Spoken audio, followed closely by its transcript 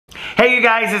Hey you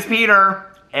guys, it's Peter,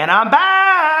 and I'm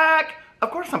back! Of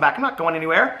course I'm back, I'm not going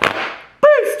anywhere.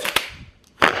 Boost!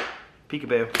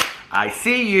 Peekaboo. I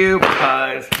see you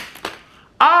because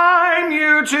I'm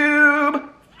YouTube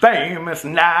famous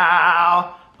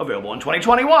now. Available in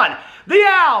 2021. The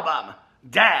album,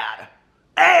 Dad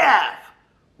AF,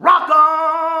 Rock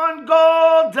on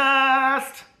Gold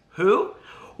Dust. Who?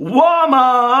 Woman.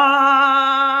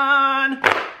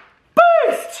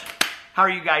 Boost! How are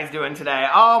you guys doing today?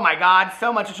 Oh my God,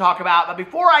 so much to talk about. But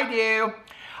before I do,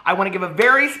 I want to give a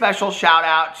very special shout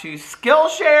out to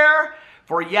Skillshare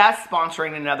for, yes,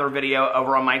 sponsoring another video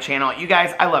over on my channel. You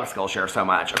guys, I love Skillshare so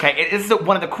much, okay? It is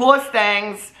one of the coolest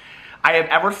things I have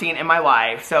ever seen in my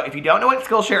life. So if you don't know what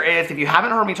Skillshare is, if you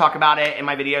haven't heard me talk about it in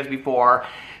my videos before,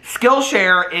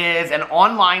 Skillshare is an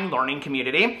online learning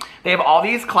community. They have all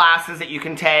these classes that you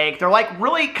can take. They're like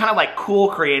really kind of like cool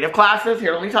creative classes.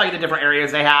 Here, let me tell you the different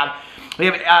areas they have. We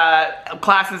have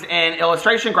classes in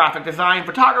illustration, graphic design,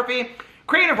 photography,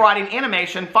 creative writing,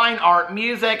 animation, fine art,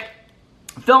 music,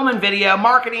 film and video,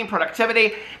 marketing,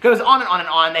 productivity. Goes on and on and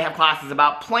on. They have classes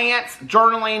about plants,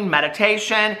 journaling,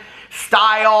 meditation,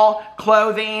 style,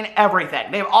 clothing,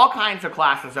 everything. They have all kinds of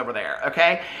classes over there,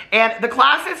 okay? And the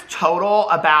classes total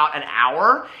about an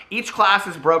hour. Each class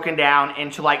is broken down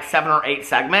into like 7 or 8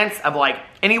 segments of like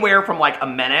anywhere from like a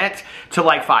minute to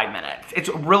like 5 minutes. It's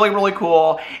really, really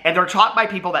cool. And they're taught by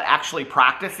people that actually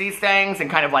practice these things and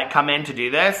kind of like come in to do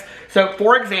this. So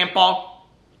for example,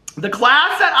 the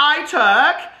class that I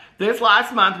took this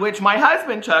last month, which my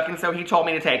husband took, and so he told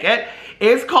me to take it,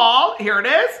 is called, here it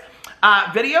is,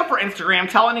 Video for Instagram,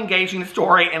 Tell an Engaging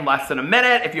Story in Less Than a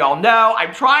Minute. If you all know,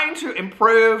 I'm trying to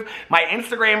improve my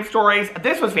Instagram stories.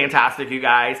 This was fantastic, you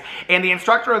guys. And the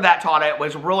instructor that taught it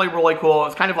was really, really cool. It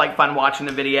was kind of like fun watching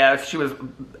the videos. She was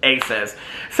aces.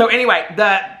 So anyway,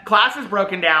 the class is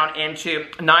broken down into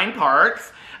 9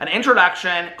 parts. An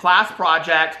introduction, class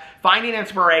project, finding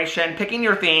inspiration, picking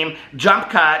your theme, jump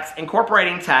cuts,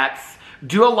 incorporating text,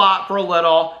 do a lot for a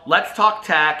little, let's talk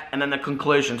tech, and then the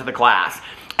conclusion to the class.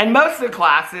 And most of the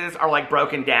classes are like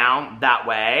broken down that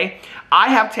way. I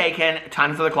have taken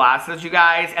tons of the classes, you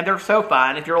guys, and they're so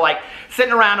fun. If you're like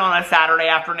sitting around on a Saturday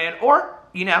afternoon or,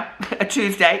 you know, a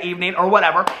Tuesday evening or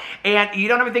whatever, and you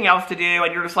don't have anything else to do,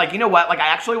 and you're just like, you know what, like I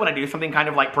actually want to do something kind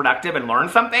of like productive and learn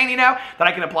something, you know, that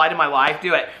I can apply to my life,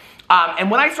 do it.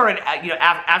 And when I started, you know,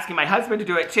 asking my husband to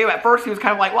do it too, at first he was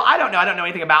kind of like, well, I don't know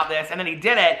anything about this. And then he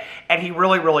did it, and he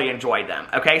really, really enjoyed them,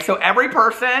 okay? So every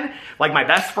person, like my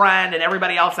best friend and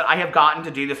everybody else that I have gotten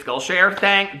to do the Skillshare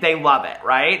thing, they love it,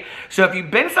 right? So if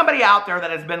you've been somebody out there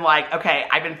that has been like, okay,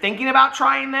 I've been thinking about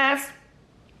trying this,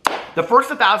 the first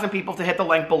 1,000 people to hit the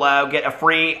link below get a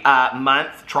free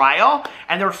month trial.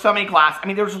 And there's so many classes. I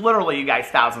mean, there's literally, you guys,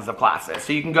 thousands of classes.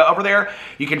 So you can go over there.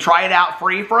 You can try it out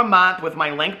free for a month with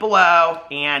my link below,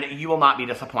 and you will not be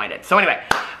disappointed. So anyway,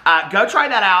 go try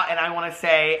that out. And I want to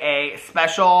say a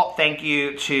special thank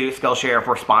you to Skillshare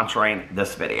for sponsoring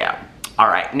this video. All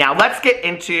right, now let's get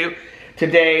into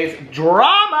today's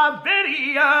drama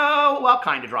video. Well,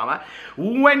 kind of drama.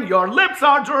 When your lips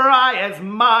are dry as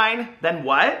mine, then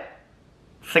what?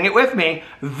 Sing it with me.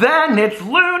 Then it's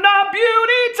Luna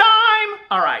Beauty time.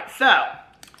 All right, so,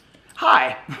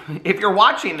 hi. If you're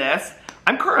watching this,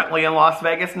 I'm currently in Las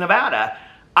Vegas, Nevada.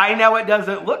 I know it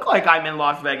doesn't look like I'm in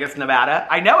Las Vegas, Nevada.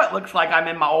 I know it looks like I'm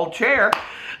in my old chair,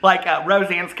 like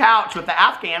Roseanne's couch with the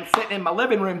Afghan sitting in my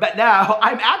living room, but no,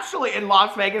 I'm actually in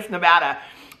Las Vegas, Nevada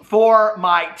for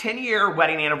my 10-year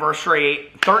wedding anniversary,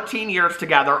 13 years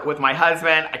together with my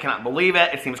husband. I cannot believe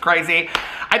it. It seems crazy.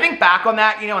 I think back on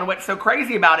that, you know, and what's so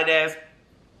crazy about it is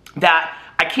that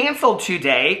I canceled 2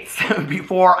 dates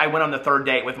before I went on the 3rd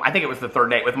date with, I think it was the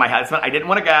 3rd date with my husband. I didn't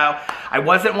want to go. I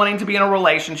wasn't wanting to be in a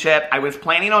relationship. I was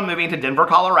planning on moving to Denver,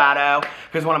 Colorado,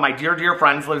 because one of my dear, dear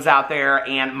friends lives out there,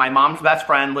 and my mom's best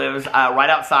friend lives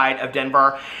right outside of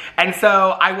Denver. And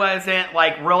so I wasn't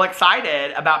like real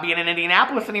excited about being in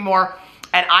Indianapolis anymore.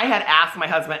 And I had asked my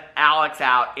husband, Alex,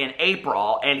 out in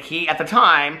April, and he, at the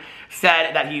time,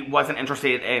 said that he wasn't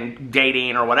interested in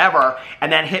dating or whatever,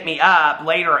 and then hit me up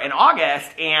later in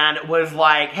August and was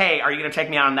like, hey, are you going to take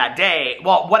me out on that date?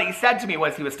 Well, what he said to me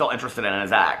was he was still interested in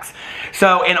his ex.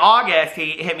 So in August,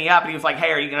 he hit me up and he was like,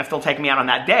 hey, are you going to still take me out on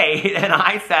that date? And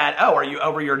I said, oh, are you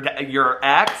over your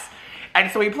ex?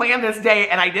 And so we planned this date,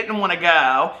 and I didn't want to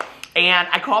go. And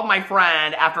I called my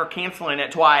friend after canceling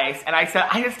it twice, and I said,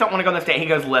 I just don't want to go on this date. He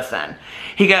goes, listen.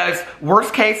 He goes,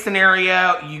 worst case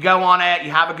scenario, you go on it,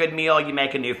 you have a good meal, you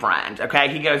make a new friend, okay?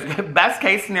 He goes, best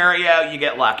case scenario, you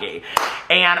get lucky.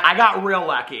 And I got real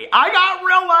lucky. I got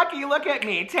real lucky. Look at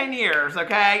me, 10 years,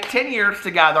 okay? 10 years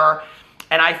together.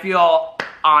 and I feel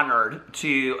honored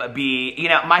to be, you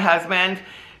know, my husband.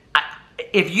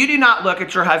 If you do not look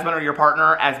at your husband or your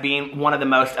partner as being one of the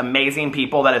most amazing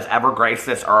people that has ever graced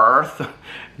this earth,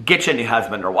 get you a new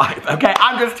husband or wife, okay?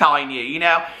 I'm just telling you, you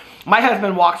know, my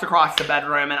husband walks across the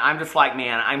bedroom and I'm just like,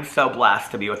 man, I'm so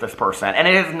blessed to be with this person. And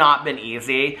it has not been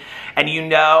easy. And you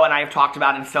know, and I've talked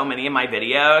about in so many of my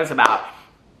videos about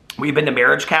we've been to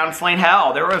marriage counseling.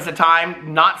 Hell, there was a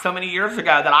time not so many years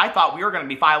ago that I thought we were going to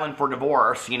be filing for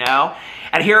divorce, you know?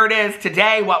 And here it is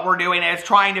today. What we're doing is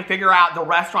trying to figure out the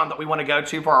restaurant that we want to go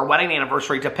to for our wedding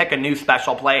anniversary to pick a new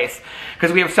special place.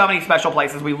 Because we have so many special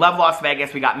places. We love Las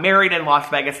Vegas. We got married in Las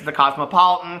Vegas at the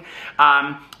Cosmopolitan.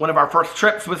 One of our first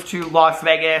trips was to Las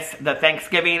Vegas, the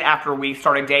Thanksgiving after we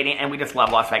started dating, and we just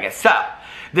love Las Vegas. So,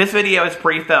 this video is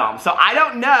pre-filmed, so I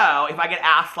don't know if I get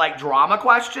asked like drama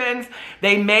questions.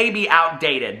 They may be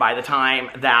outdated by the time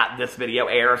that this video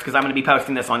airs because I'm going to be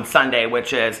posting this on Sunday,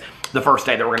 which is the first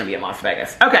day that we're going to be in Las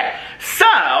Vegas. Okay, so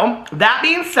that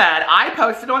being said, I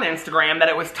posted on Instagram that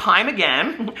it was time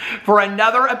again for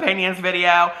another opinions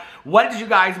video. What did you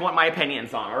guys want my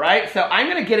opinions on, all right? So I'm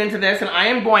going to get into this and I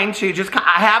am going to just,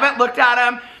 I haven't looked at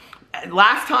them.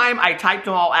 Last time I typed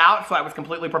them all out, so I was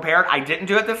completely prepared. I didn't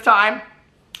do it this time.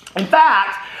 In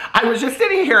fact, I was just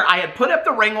sitting here, I had put up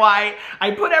the ring light,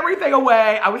 I put everything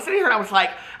away, I was sitting here and I was like,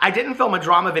 I didn't film a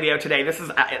drama video today, this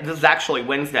is actually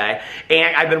Wednesday,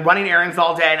 and I've been running errands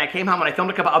all day, and I came home and I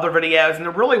filmed a couple other videos, and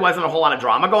there really wasn't a whole lot of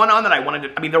drama going on that I wanted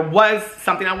to, I mean, there was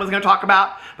something I was going to talk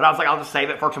about, but I was like, I'll just save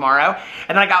it for tomorrow,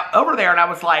 and then I got over there and I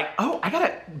was like, oh, I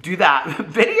gotta do that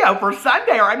video for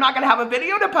Sunday, or I'm not going to have a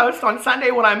video to post on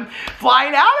Sunday when I'm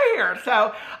flying out of here.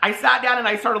 So I sat down and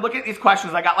I started looking at these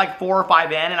questions. I got like 4 or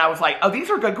 5 in, and I was like, oh,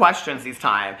 these are good questions this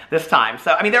time.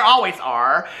 So, I mean, there always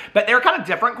are, but they're kind of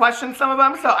different questions, some of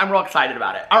them, so I'm real excited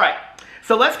about it. All right,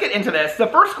 so let's get into this. The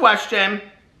first question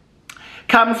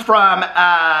comes from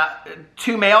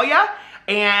Tumalia,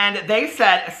 and they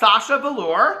said, Sasha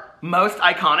Velour, most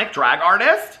iconic drag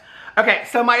artist. Okay,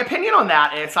 so my opinion on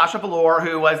that is Sasha Velour,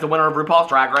 who was the winner of RuPaul's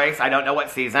Drag Race. I don't know what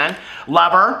season.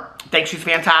 Love her. Think she's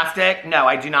fantastic. No,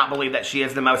 I do not believe that she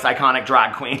is the most iconic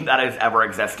drag queen that has ever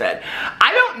existed.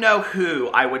 I don't know who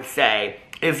I would say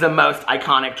is the most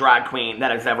iconic drag queen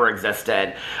that has ever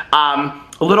existed. A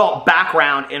little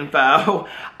background info.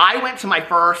 I went to my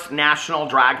first national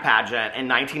drag pageant in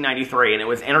 1993, and it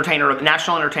was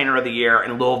National Entertainer of the Year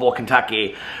in Louisville,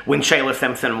 Kentucky, when Shayla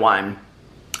Simpson won.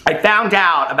 I found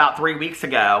out about 3 weeks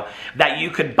ago that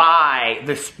you could buy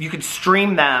this, you could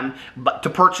stream them to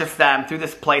purchase them through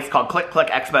this place called Click Click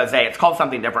Expose. It's called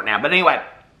something different now. But anyway,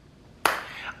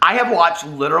 I have watched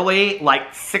literally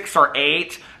like 6 or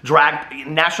 8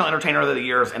 National Entertainer of the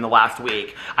Years in the last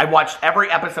week. I've watched every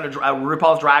episode of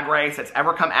RuPaul's Drag Race that's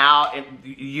ever come out, in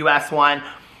the US one.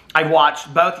 I've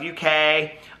watched both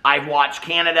UK. I've watched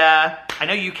Canada. I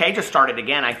know UK just started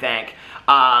again, I think.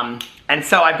 And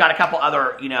so I've got a couple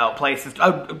other, you know, places.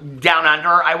 Oh, Down Under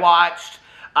I watched.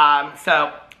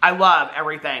 So I love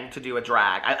everything to do with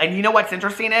drag. And you know what's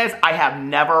interesting is I have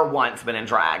never once been in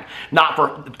drag.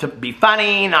 Not to be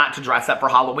funny, not to dress up for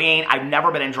Halloween. I've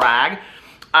never been in drag.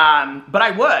 But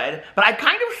I would. But I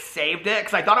kind of saved it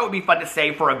because I thought it would be fun to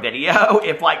save for a video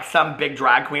if like some big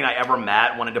drag queen I ever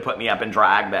met wanted to put me up in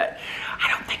drag. But I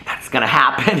don't think that's going to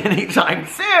happen anytime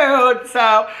soon.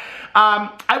 So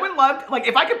I would love to, like,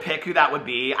 if I could pick who that would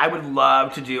be, I would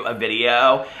love to do a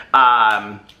video.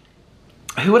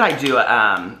 Who would I do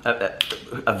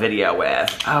a video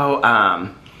with? Oh,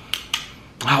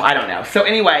 I don't know. So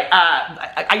anyway,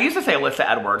 I used to say Alyssa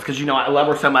Edwards because, you know, I love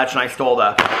her so much and I stole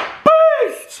the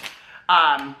boost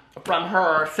from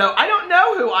her. So I don't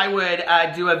know who I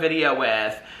would do a video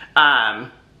with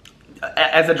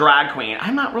as a drag queen.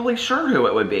 I'm not really sure who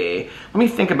it would be. Let me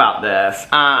think about this.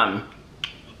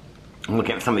 I'm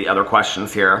looking at some of the other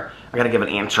questions here. I gotta give an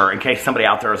answer in case somebody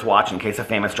out there is watching, in case a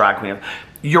famous drag queen.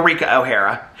 Eureka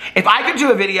O'Hara. If I could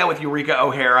do a video with Eureka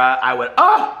O'Hara,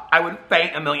 I would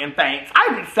faint a million faints. I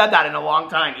haven't said that in a long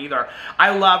time either.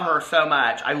 I love her so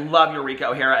much. I love Eureka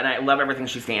O'Hara and I love everything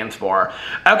she stands for.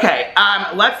 Okay,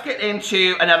 let's get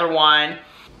into another one.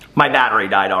 My battery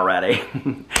died already.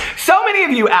 So many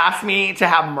of you asked me to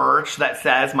have merch that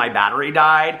says my battery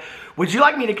died. Would you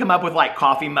like me to come up with like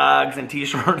coffee mugs and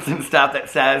t-shirts and stuff that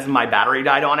says my battery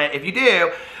died on it? If you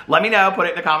do, let me know, put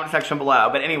it in the comment section below.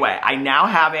 But anyway, I now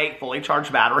have a fully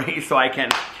charged battery so I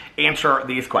can answer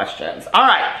these questions. All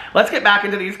right, let's get back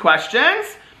into these questions.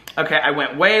 Okay, I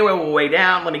went way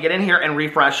down. Let me get in here and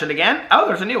refresh it again. Oh,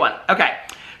 there's a new one. Okay,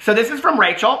 so this is from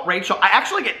Rachel. Rachel, I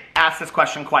actually get asked this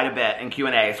question quite a bit in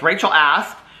Q&As. Rachel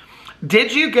asked,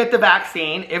 Did you get the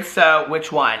vaccine? If so,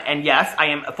 which one? And yes, I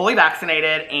am fully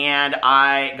vaccinated and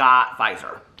I got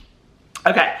Pfizer.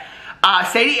 Okay.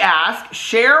 Sadie asked,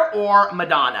 Cher or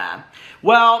Madonna?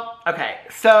 Well, okay,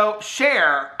 so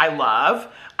Cher, I love.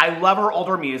 I love her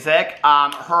older music.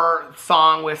 Her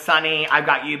song with Sunny, I've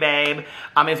Got You, Babe,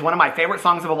 is one of my favorite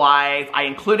songs of her life. I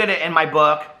included it in my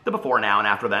book, The Before, Now, and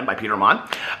After Then by Peter Monn,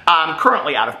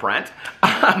 currently out of print.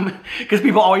 Because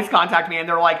people always contact me and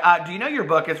they're like, do you know your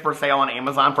book is for sale on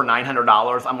Amazon for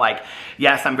 $900? I'm like,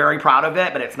 yes, I'm very proud of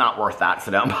it, but it's not worth that,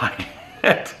 so don't buy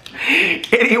it.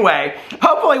 Anyway,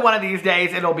 hopefully one of these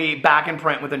days it'll be back in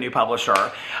print with a new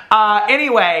publisher.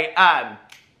 Anyway,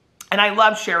 and I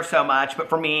love Cher so much, but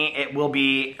for me, it will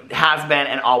be, has been,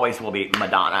 and always will be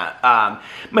Madonna.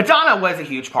 Madonna was a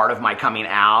huge part of my coming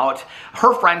out.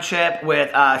 Her friendship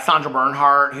with Sandra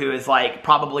Bernhard, who is like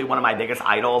probably one of my biggest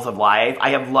idols of life.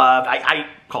 I have loved, I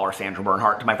call her Sandra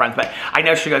Bernhard to my friends, but I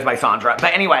know she goes by Sandra.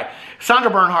 But anyway, Sandra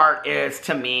Bernhard is,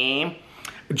 to me,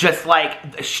 just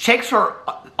like, she takes her,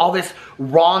 all this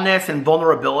rawness and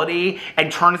vulnerability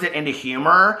and turns it into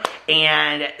humor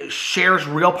and shares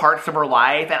real parts of her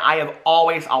life. And I have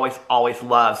always, always, always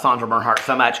loved Sandra Bernhard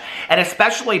so much. And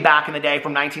especially back in the day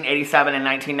from 1987 and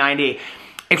 1990,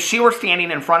 if she were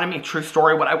standing in front of me, true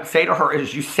story, what I would say to her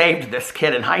is, you saved this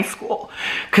kid in high school.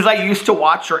 Because I used to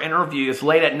watch her interviews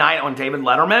late at night on David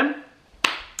Letterman.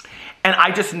 And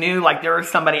I just knew, like, there was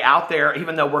somebody out there,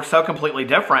 even though we're so completely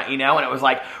different, you know, and it was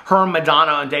like her and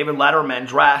Madonna and David Letterman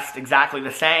dressed exactly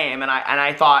the same. And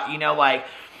I thought, you know, like,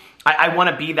 I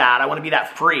want to be that. I want to be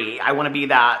that free. I want to be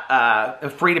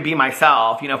that free to be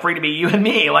myself, you know, free to be you and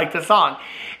me, like the song.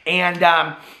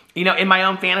 And, you know, in my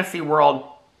own fantasy world,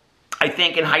 I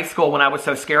think in high school when I was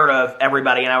so scared of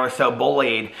everybody and I was so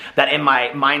bullied that in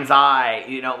my mind's eye,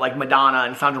 you know, like Madonna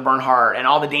and Sandra Bernhard and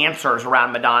all the dancers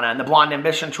around Madonna and the Blonde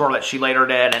Ambition tour that she later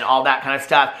did and all that kind of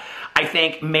stuff, I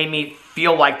think made me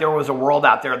feel like there was a world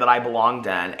out there that I belonged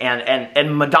in.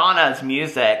 And Madonna's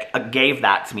music gave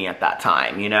that to me at that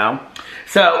time, you know?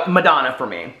 So Madonna for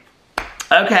me.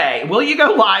 Okay, will you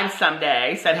go live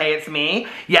someday? Said, hey, it's me.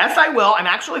 Yes, I will. I'm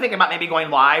actually thinking about maybe going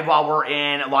live while we're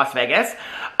in Las Vegas.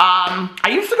 I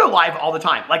used to go live all the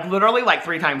time, like literally like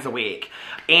 3 times a week.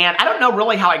 And I don't know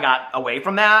really how I got away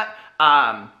from that.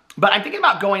 But I'm thinking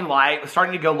about going live,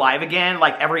 starting to go live again,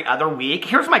 like every other week.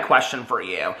 Here's my question for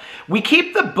you. We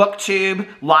keep the BookTube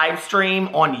live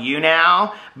stream on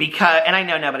YouNow because, and I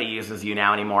know nobody uses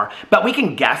YouNow anymore, but we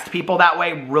can guest people that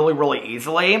way really, really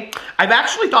easily. I've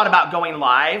actually thought about going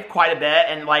live quite a bit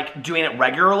and like doing it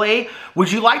regularly. Would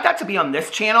you like that to be on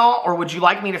this channel, or would you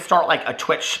like me to start like a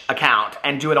Twitch account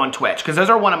and do it on Twitch? Because those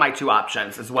are one of my 2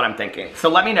 options is what I'm thinking. So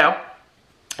let me know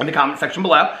in the comment section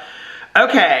below.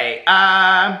 Okay,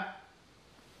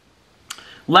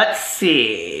 let's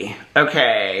see.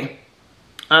 Okay.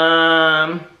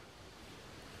 What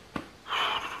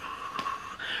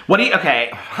do you,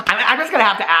 okay, I'm just gonna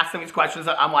have to ask them these questions.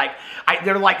 I'm like,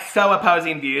 they're like so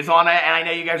opposing views on it, and I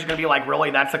know you guys are gonna be like,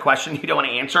 really, that's a question you don't want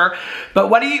to answer? But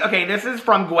what do you, okay, this is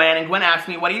from Gwen, and Gwen asked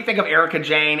me, what do you think of Erika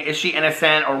Jayne? Is she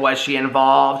innocent or was she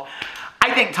involved?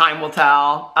 I think time will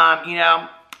tell. You know,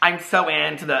 I'm so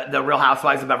into the Real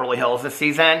Housewives of Beverly Hills this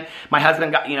season. My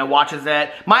husband, you know, watches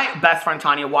it. My best friend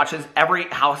Tanya watches every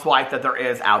housewife that there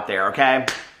is out there, okay?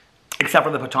 Except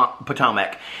for the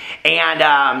Potomac.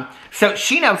 And so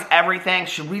she knows everything.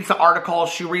 She reads the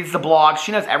articles. She reads the blogs.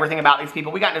 She knows everything about these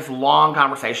people. We got in this long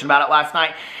conversation about it last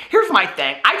night. Here's my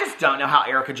thing. I just don't know how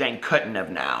Erika Jayne couldn't have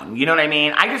known. You know what I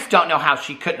mean? I just don't know how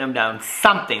she couldn't have known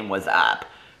something was up.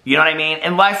 You know what I mean?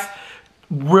 Unless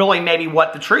really maybe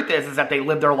what the truth is that they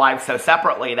lived their lives so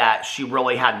separately that she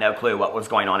really had no clue what was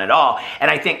going on at all.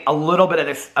 And I think a little bit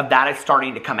of that is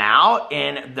starting to come out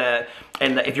in the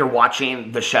if you're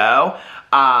watching the show.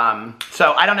 So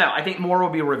I don't know. I think more will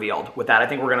be revealed with that. I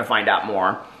think we're going to find out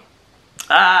more.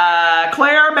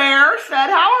 Claire Bear said,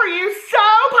 how are you so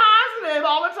positive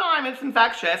all the time? It's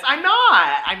infectious. I'm not.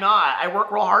 I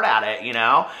work real hard at it, you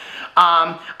know?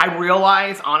 I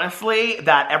realize, honestly,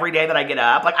 that every day that I get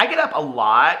up, like I get up a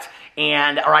lot,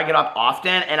 or I get up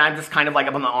often, and I'm just kind of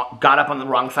like got up on the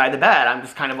wrong side of the bed. I'm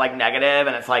just kind of like negative,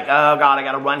 and it's like, oh God, I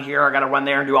gotta run here, I gotta run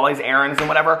there, and do all these errands and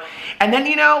whatever. And then,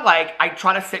 you know, like I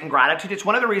try to sit in gratitude. It's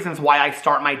one of the reasons why I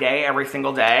start my day every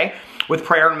single day with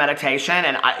prayer and meditation.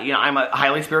 And you know, I'm a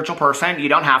highly spiritual person. You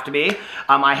don't have to be.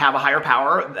 I have a higher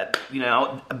power that, you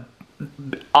know,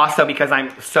 also because I'm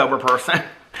a sober person.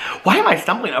 Why am I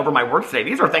stumbling over my words today?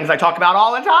 These are things I talk about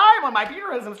all the time on my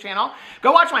Peterisms channel.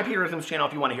 Go watch my Peterisms channel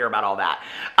if you want to hear about all that.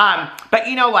 But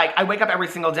you know, like, I wake up every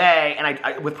single day and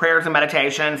I with prayers and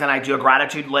meditations, and I do a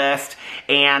gratitude list,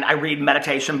 and I read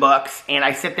meditation books, and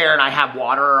I sit there and I have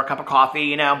water or a cup of coffee,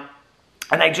 you know.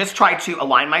 And I just try to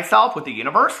align myself with the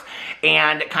universe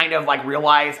and kind of like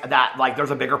realize that like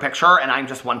there's a bigger picture and I'm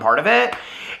just one part of it.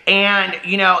 And,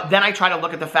 you know, then I try to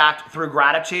look at the fact through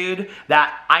gratitude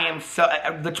that I am so,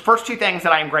 the first two things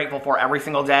that I am grateful for every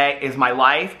single day is my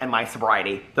life and my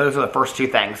sobriety. Those are the first two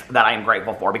things that I am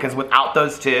grateful for, because without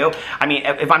those two, I mean,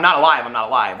 if I'm not alive, I'm not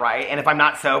alive, right? And if I'm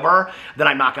not sober, then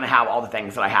I'm not going to have all the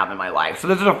things that I have in my life. So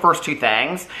those are the first two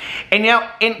things. And, you know,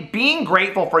 in being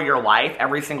grateful for your life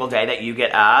every single day that you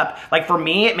get up, like for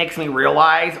me, it makes me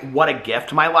realize what a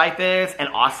gift my life is, and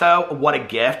also what a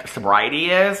gift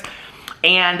sobriety is.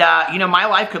 And, you know, my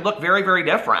life could look very, very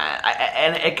different.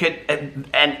 And it could,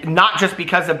 and not just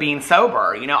because of being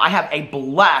sober. You know, I have a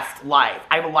blessed life.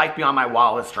 I have a life beyond my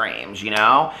wildest dreams, you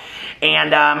know.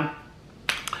 And I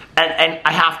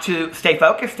have to stay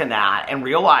focused in that and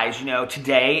realize, you know,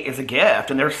 today is a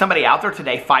gift. And there's somebody out there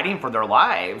today fighting for their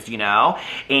lives, you know.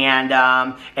 And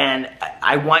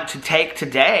I want to take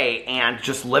today and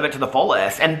just live it to the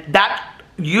fullest. And that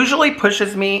usually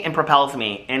pushes me and propels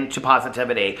me into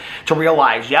positivity to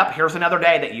realize, yep, here's another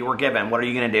day that you were given. What are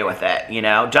you going to do with it? You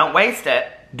know, don't waste it.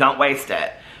 Don't waste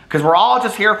it. Because we're all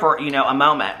just here for, you know, a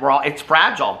moment. It's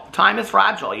fragile. Time is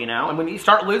fragile, you know. And when you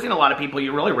start losing a lot of people,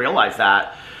 you really realize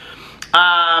that.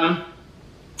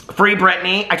 Free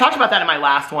Britney. I talked about that in my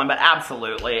last one, but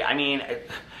absolutely. I mean,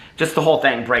 just the whole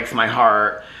thing breaks my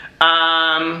heart.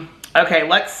 Okay,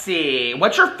 let's see.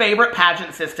 What's your favorite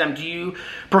pageant system? Do you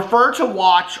prefer to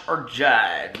watch or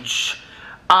judge?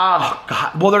 Oh,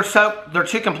 God. Well, they're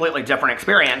two completely different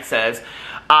experiences.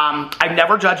 I've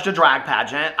never judged a drag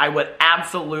pageant. I would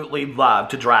absolutely love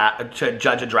to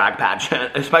judge a drag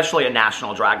pageant, especially a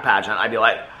national drag pageant. I'd be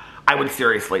like, I would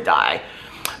seriously die.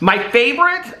 My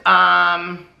favorite,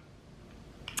 I'm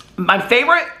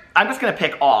just going to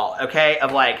pick all, okay,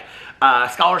 of like,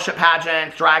 scholarship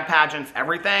pageants, drag pageants,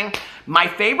 everything. My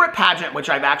favorite pageant,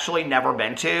 which I've actually never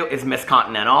been to, is Miss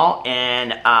Continental in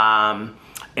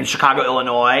Chicago,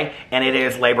 Illinois, and it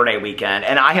is Labor Day weekend.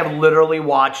 And I have literally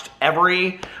watched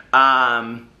every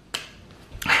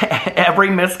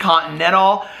Miss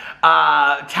Continental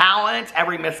talent,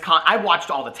 I've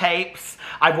watched all the tapes.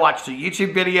 I've watched the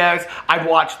YouTube videos. I've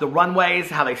watched the runways,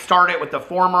 how they started with the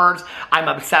formers. I'm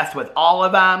obsessed with all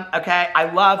of them, okay?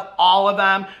 I love all of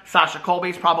them. Sasha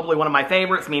Colby's probably one of my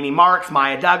favorites. Mimi Marks,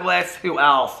 Maya Douglas. Who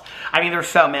else? I mean, there's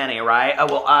so many, right?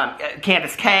 Oh, well,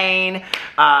 Candace Kane,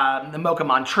 Mocha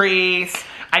Montrese.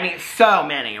 I mean, so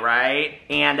many, right?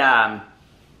 And I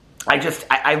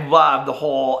love the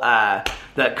whole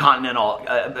the Continental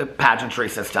pageantry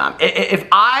system. If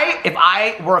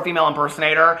I were a female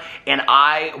impersonator and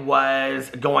I was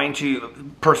going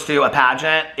to pursue a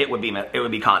pageant, it would be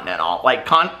Continental. Like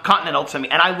Continental to me,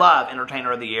 and I love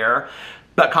Entertainer of the Year,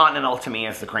 but Continental to me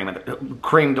is the creme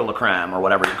de la creme, or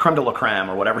whatever, creme de la creme,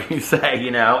 or whatever you say,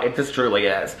 you know, it just truly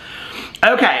is.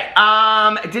 Okay,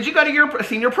 did you go to your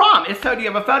senior prom? If so, do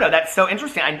you have a photo? That's so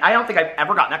interesting. I don't think I've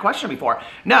ever gotten that question before.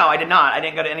 No, I did not. I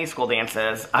didn't go to any school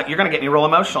dances. You're going to get me real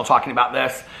emotional talking about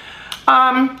this.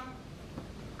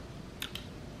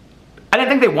 I didn't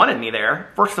think they wanted me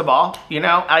there, first of all. You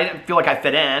know, I didn't feel like I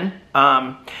fit in.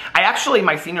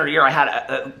 My senior year, I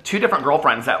had two different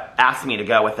girlfriends that asked me to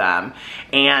go with them.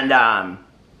 And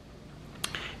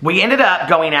we ended up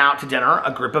going out to dinner,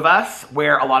 a group of us,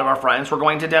 where a lot of our friends were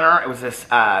going to dinner. It was this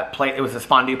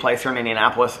fondue place here in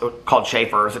Indianapolis called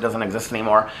Schaefer's. It doesn't exist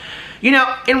anymore. You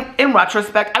know, in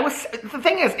retrospect, the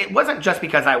thing is, it wasn't just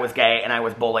because I was gay and I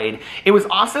was bullied. It was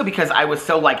also because I was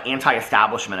so, like,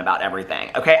 anti-establishment about everything,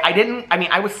 okay?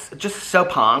 I was just so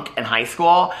punk in high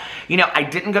school. You know, I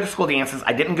didn't go to school dances.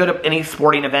 I didn't go to any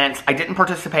sporting events. I didn't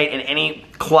participate in any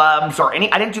clubs or I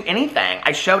didn't do anything.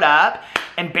 I showed up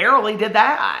and barely did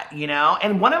that, you know?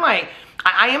 And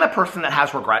I am a person that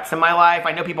has regrets in my life.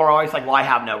 I know people are always like, well, I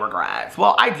have no regrets.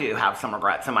 Well, I do have some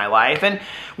regrets in my life. And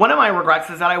one of my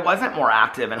regrets is that I wasn't more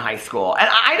active in high school. And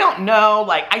I don't know,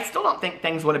 like, I still don't think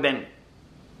things would have been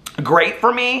great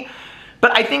for me.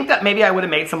 But I think that maybe I would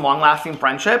have made some long-lasting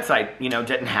friendships I, you know,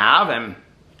 didn't have. And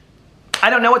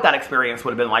I don't know what that experience would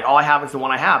have been like. All I have is the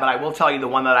one I have. But I will tell you the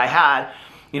one that I had,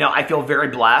 you know, I feel very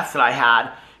blessed that I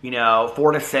had, you know,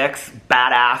 4 to 6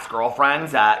 badass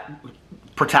girlfriends that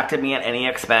protected me at any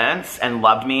expense and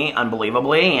loved me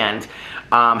unbelievably, and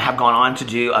have gone on to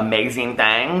do amazing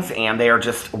things, and they are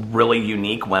just really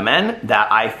unique women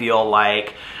that I feel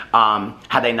like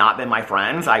had they not been my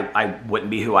friends, I wouldn't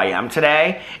be who I am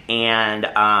today.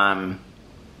 And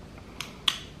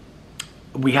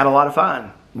we had a lot of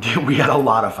fun. We had a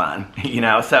lot of fun, you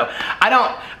know. So I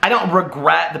don't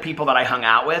regret the people that I hung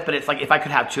out with, but it's like if I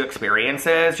could have two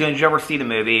experiences. You know, did you ever see the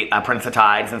movie Prince of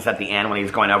Tides? And it's at the end when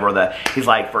he's going over he's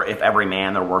like, for if every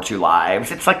man there were two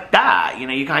lives. It's like that, you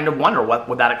know. You kind of wonder what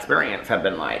would that experience have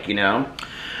been like, you know.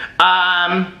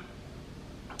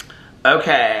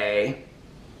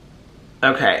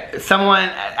 Okay, someone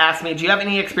asked me, do you have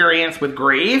any experience with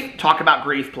grief? Talk about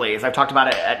grief, please. I've talked about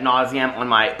it at nauseum on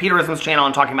my Peterisms channel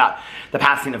and talking about the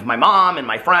passing of my mom and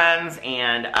my friends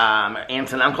and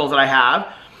aunts and uncles that I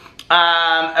have.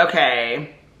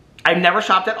 Okay, I've never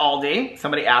shopped at Aldi.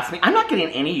 Somebody asked me. I'm not getting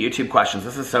any YouTube questions.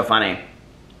 This is so funny.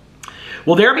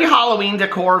 Will there be Halloween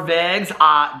decor vids?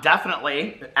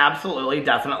 Definitely. Absolutely,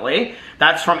 definitely.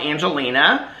 That's from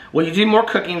Angelina. Will you do more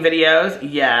cooking videos?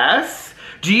 Yes.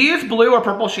 Do you use blue or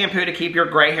purple shampoo to keep your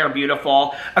gray hair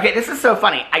beautiful? Okay, this is so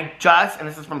funny. And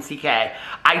this is from CK,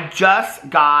 I just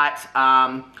got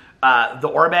the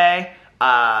Orbe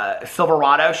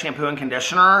Silverado shampoo and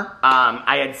conditioner.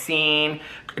 I had seen,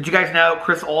 do you guys know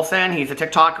Chris Olsen? He's a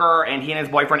TikToker, and he and his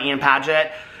boyfriend Ian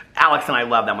Paget. Alex and I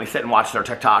love them. We sit and watch their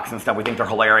TikToks and stuff. We think they're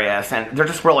hilarious, and they're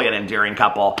just really an endearing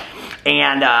couple.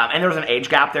 And there's an age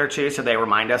gap there too, so they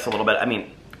remind us a little bit. I mean,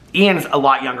 Ian's a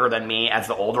lot younger than me as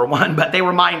the older one, but they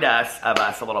remind us of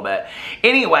us a little bit.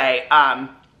 Anyway,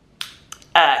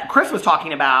 Chris was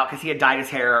talking about, because he had dyed his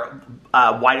hair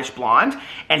whitish blonde,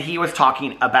 and he was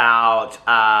talking about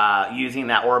using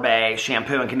that Orbe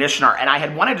shampoo and conditioner, and I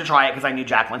had wanted to try it because I knew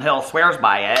Jaclyn Hill swears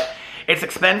by it. It's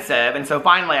expensive, and so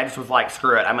finally I just was like,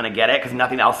 screw it, I'm going to get it, because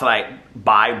nothing else that I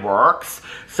buy works.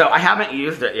 So I haven't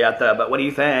used it yet, though, but what do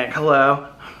you think? Hello.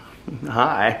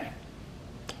 Hi.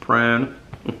 Prune.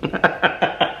 Oh,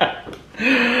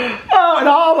 and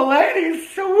all the ladies,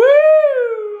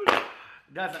 woo!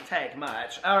 Doesn't take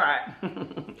much. All right.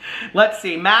 Let's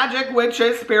see. Magic,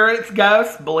 witches, spirits,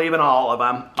 ghosts. Believe in all of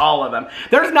them. All of them.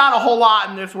 There's not a whole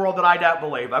lot in this world that I don't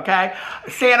believe, okay?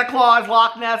 Santa Claus,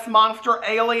 Loch Ness Monster,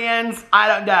 aliens. I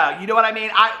don't know. You know what I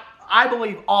mean? I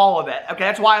believe all of it, okay?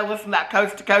 That's why I listen to that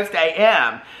Coast to Coast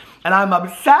AM. And I'm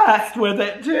obsessed with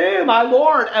it too, my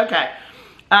lord. Okay.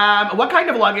 What kind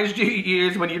of luggage do you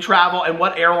use when you travel, and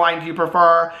what airline do you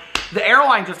prefer? The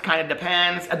airline just kind of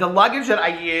depends. The luggage that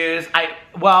I use,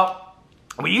 well,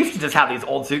 we used to just have these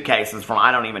old suitcases from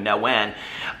I don't even know when.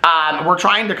 We're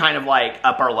trying to kind of like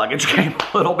up our luggage game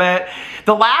a little bit.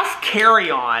 The last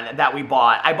carry-on that we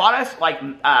bought, I bought us like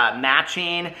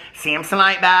matching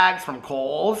Samsonite bags from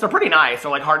Kohl's. They're pretty nice.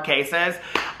 They're like hard cases.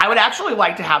 I would actually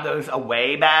like to have those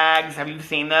away bags. Have you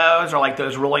seen those? Or like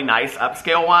those really nice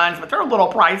upscale ones, but they're a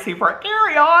little pricey for a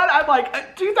carry-on. I'm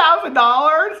like,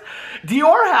 $2,000?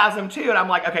 Dior has them too, and I'm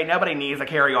like, okay, nobody needs a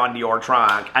carry-on Dior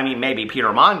trunk. I mean, maybe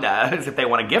Peter Monn does if they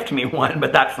want to gift me one,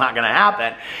 but that's not going to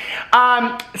happen.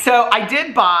 So I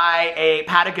did buy a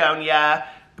Patagonia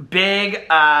big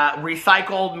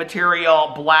recycled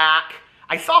material black.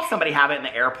 I saw somebody have it in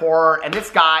the airport, and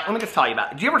this guy, let me just tell you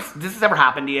about it. Does this ever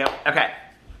happen to you? Okay.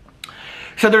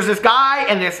 So there's this guy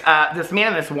and this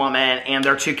man and this woman and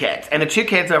their two kids. And the two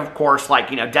kids are, of course, like,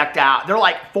 you know, decked out. They're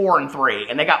like 4 and 3.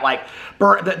 And they got like,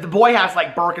 the boy has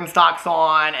like Birkenstocks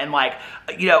on and like,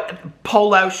 you know,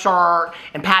 polo shirt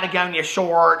and Patagonia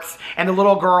shorts. And the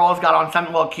little girl's got on some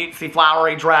little cutesy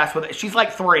flowery dress. She's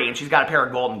like 3 and she's got a pair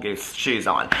of Golden Goose shoes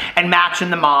on. And matching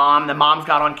the mom. The mom's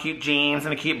got on cute jeans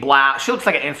and a cute blouse. She looks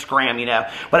like an Instagram, you know,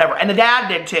 whatever. And the dad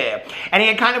did too. And he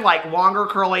had kind of like longer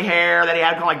curly hair that he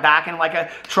had kind of like back in like a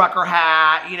trucker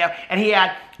hat, you know, and he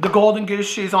had the Golden Goose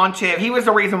shoes on too. He was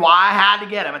the reason why I had to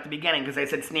get him at the beginning, because they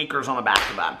said sneakers on the back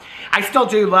of them. I still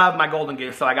do love my Golden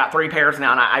Goose, so I got 3 pairs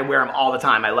now, and I wear them all the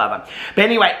time. I love them. But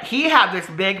anyway, he had this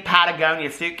big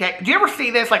Patagonia suitcase. Do you ever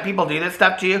see this? Like, people do this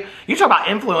stuff to you? You talk about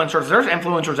influencers. There's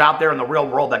influencers out there in the real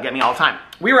world that get me all the time.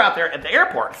 We were out there at the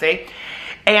airport, see?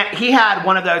 And he had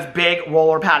one of those big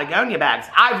roller Patagonia bags.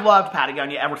 I've loved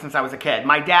Patagonia ever since I was a kid.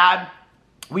 My dad...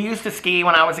 We used to ski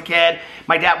when I was a kid.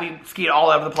 We skied all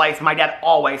over the place. My dad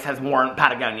always has worn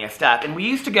Patagonia stuff. And we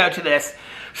used to go to this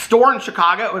store in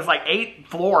Chicago. It was like 8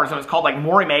 floors. And it was called like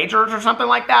Maury Majors or something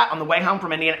like that on the way home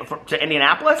from to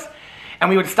Indianapolis. And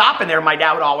we would stop in there. My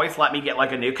dad would always let me get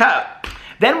like a new coat.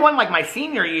 Then like my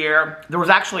senior year, there was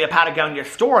actually a Patagonia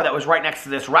store that was right next to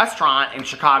this restaurant in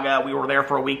Chicago. We were there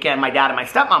for a weekend, my dad and my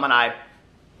stepmom and I.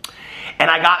 And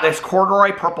I got this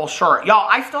corduroy purple shirt. Y'all,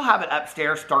 I still have it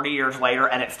upstairs 30 years later,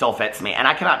 and it still fits me. And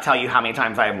I cannot tell you how many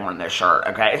times I have worn this shirt,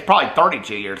 okay? It's probably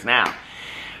 32 years now.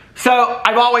 So,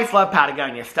 I've always loved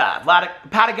Patagonia stuff.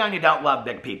 Patagonia don't love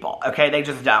big people, okay? They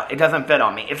just don't. It doesn't fit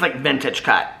on me. It's like vintage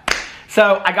cut.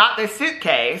 So, I got this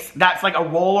suitcase that's like a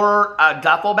roller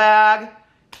duffel bag.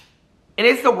 It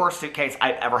is the worst suitcase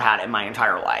I've ever had in my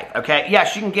entire life, okay?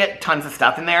 Yes, you can get tons of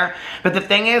stuff in there, but the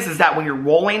thing is that when you're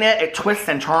rolling it, it twists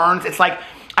and turns. It's like,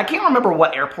 I can't remember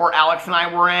what airport Alex and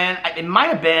I were in. It might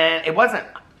have been, it wasn't,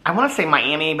 I want to say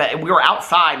Miami, but we were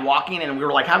outside walking and we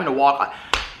were like having to walk.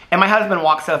 And my husband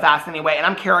walks so fast anyway, and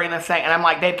I'm carrying this thing, and I'm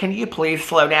like, babe, can you please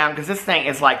slow down? Because this thing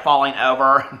is like falling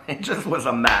over. It just was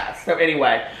a mess. So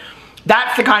anyway,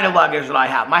 that's the kind of luggage that I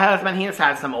have. My husband, he just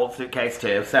has some old suitcase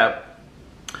too, so.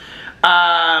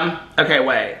 Okay,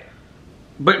 wait.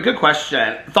 But good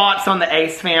question. Thoughts on the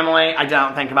Ace family? I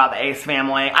don't think about the Ace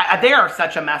family. They are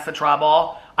such a mess of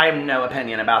trouble. I have no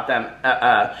opinion about them.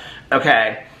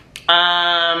 Okay.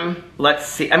 Let's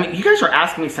see. I mean, you guys are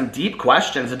asking me some deep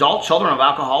questions. Adult children of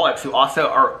alcoholics who also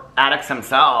are addicts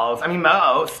themselves. I mean,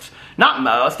 most. Not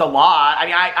most, a lot. I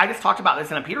mean, I just talked about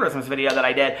this in a Peterisms video that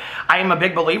I did. I am a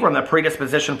big believer in the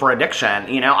predisposition for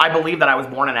addiction. You know, I believe that I was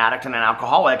born an addict and an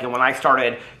alcoholic, and when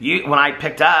I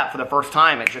picked up for the first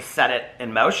time, it just set it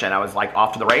in motion. I was like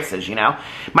off to the races, you know.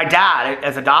 My dad,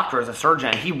 as a doctor, as a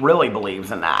surgeon, he really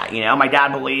believes in that, you know. My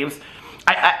dad believes,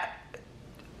 I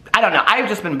don't know. I've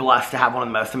just been blessed to have one of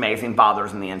the most amazing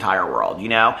fathers in the entire world, you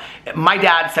know. My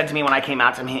dad said to me when I came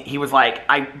out to him, he was like,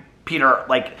 Peter,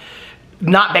 like,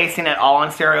 not basing it all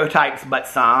on stereotypes, but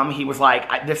some. He was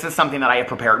like, this is something that I have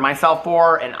prepared myself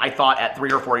for, and I thought at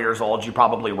 3 or 4 years old, you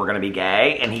probably were going to be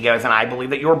gay. And he goes, and I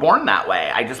believe that you were born that way.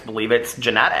 I just believe it's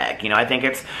genetic. You know, I think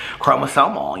it's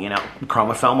chromosomal, you know,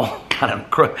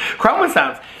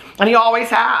 chromosomes. And he always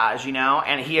has, you know,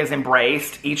 and he has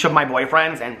embraced each of my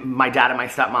boyfriends, and my dad and my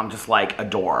stepmom just like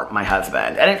adore my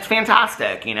husband. And it's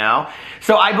fantastic, you know.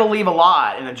 So I believe a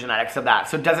lot in the genetics of that.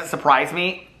 So does it surprise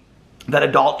me that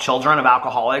adult children of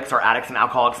alcoholics are addicts and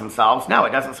alcoholics themselves? No, it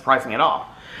doesn't surprise me at all.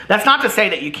 That's not to say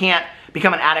that you can't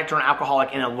become an addict or an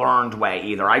alcoholic in a learned way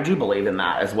either. I do believe in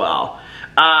that as well.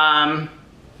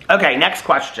 Okay, next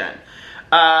question.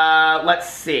 Let's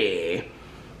see.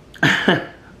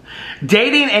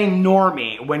 Dating a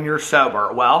normie when you're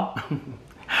sober. Well,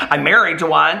 I'm married to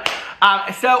one.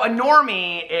 So a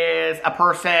normie is a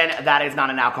person that is not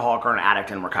an alcoholic or an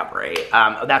addict in recovery.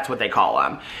 That's what they call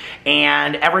them.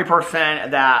 And every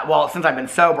person that, well, since I've been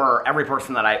sober, every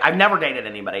person that I've never dated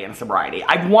anybody in sobriety.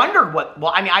 I've wondered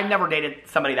I've never dated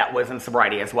somebody that was in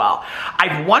sobriety as well.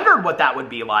 I've wondered what that would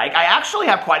be like. I actually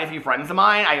have quite a few friends of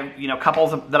mine. I have, you know,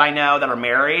 couples that I know that are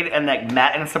married and that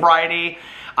met in sobriety.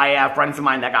 I have friends of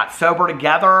mine that got sober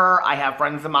together. I have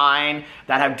friends of mine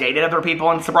that have dated other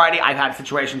people in sobriety. I've had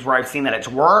situations where I've seen that it's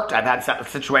worked. I've had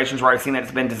situations where I've seen that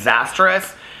it's been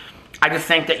disastrous. I just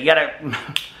think that you gotta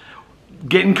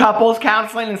get in couples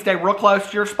counseling and stay real close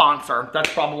to your sponsor.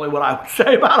 That's probably what I would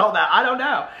say about all that. I don't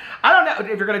know. I don't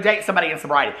know if you're gonna date somebody in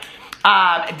sobriety.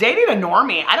 Dating a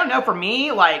normie, I don't know, for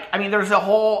me, like, I mean, there's a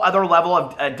whole other level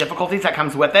of difficulties that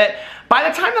comes with it. By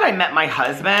the time that I met my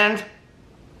husband,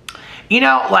 you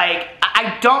know, like,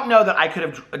 I don't know that I could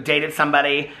have dated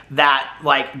somebody that,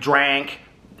 like, drank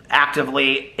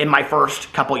actively in my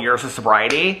first couple years of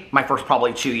sobriety, my first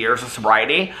probably 2 years of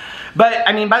sobriety. But,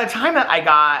 I mean, by the time that I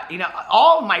got, you know,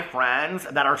 all of my friends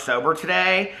that are sober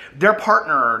today, their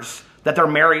partners that they're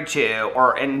married to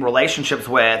or in relationships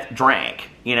with drank,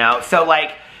 you know? So,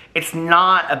 like, it's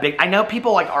not a big, I know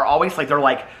people, like, are always, like, they're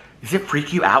like, does it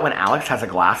freak you out when Alex has a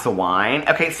glass of wine?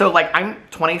 Okay, so like I'm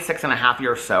 26 and a half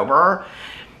years sober.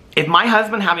 If my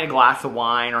husband having a glass of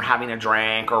wine or having a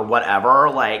drink or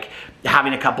whatever, like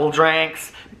having a couple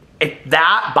drinks, if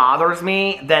that bothers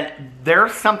me, then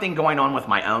there's something going on with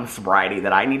my own sobriety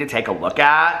that I need to take a look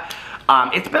at.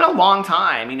 It's been a long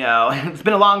time, you know. It's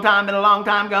been a long time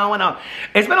going on.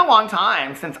 It's been a long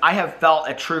time since I have felt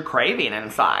a true craving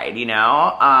inside, you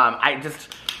know. I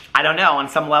don't know, on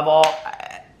some level,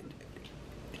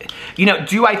 you know,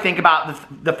 do I think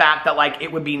about the fact that, like,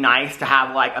 it would be nice to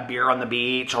have, like, a beer on the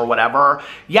beach or whatever?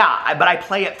 Yeah, but I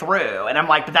play it through. And I'm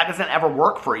like, but that doesn't ever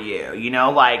work for you, you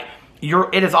know? Like,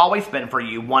 it has always been for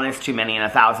you, 1 is too many and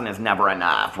 1,000 is never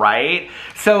enough, right?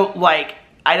 So, like,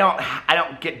 I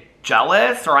don't get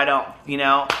jealous, or I don't, you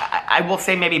know, I will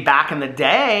say maybe back in the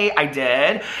day I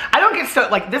did. I don't get so,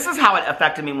 like, this is how it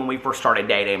affected me when we first started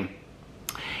dating.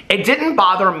 It didn't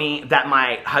bother me that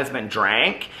my husband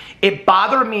drank. It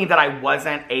bothered me that I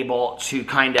wasn't able to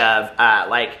kind of,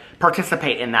 like,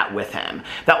 participate in that with him.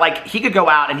 That like he could go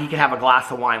out and he could have a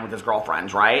glass of wine with his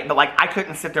girlfriends, right? But like I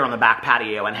couldn't sit there on the back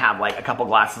patio and have like a couple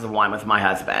glasses of wine with my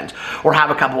husband, or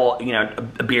have a couple, you know,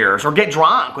 beers, or get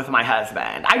drunk with my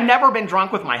husband. I've never been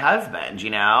drunk with my husband, you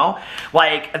know?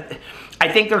 Like,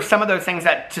 I think there's some of those things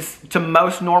that to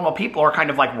most normal people are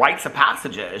kind of like rites of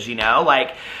passages, you know?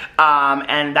 Like,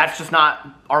 and that's just not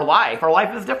our life. Our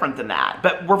life is different than that.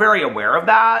 But we're very aware of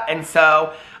that. And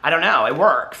so, I don't know, it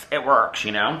works. It works,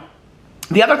 you know?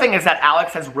 The other thing is that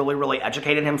Alex has really, really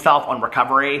educated himself on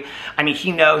recovery. I mean,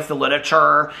 he knows the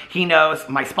literature. He knows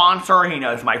my sponsor. He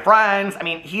knows my friends. I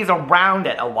mean, he's around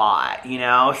it a lot, you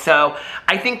know? So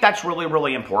I think that's really,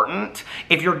 really important.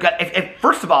 If you're good,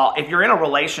 first of all, if you're in a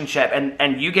relationship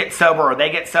and you get sober or they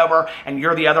get sober and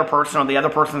you're the other person or the other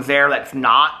person's there that's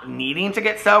not needing to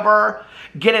get sober,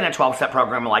 get in a 12-step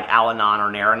program like Al-Anon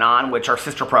or Nar-Anon, which are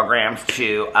sister programs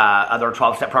to other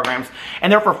 12-step programs.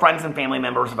 And they're for friends and family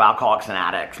members of alcoholics and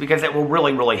addicts, because it will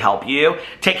really, really help you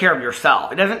take care of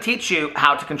yourself. It doesn't teach you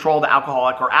how to control the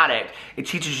alcoholic or addict. It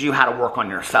teaches you how to work on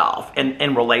yourself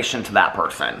in relation to that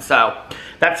person. So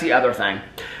that's the other thing.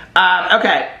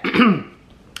 Okay.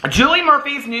 Julie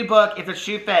Murphy's new book, If a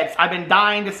Shoe Fits. I've been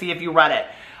dying to see if you read it.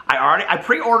 I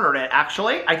pre-ordered it,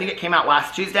 actually. I think it came out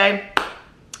last Tuesday.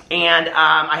 And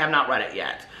I have not read it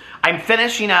yet. I'm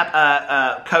finishing up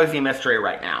a cozy mystery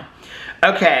right now.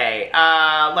 Okay,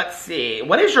 let's see.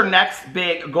 What is your next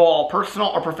big goal, personal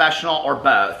or professional or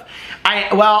both?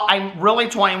 Well, I'm really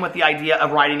toying with the idea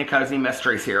of writing a cozy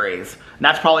mystery series.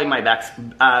 That's probably my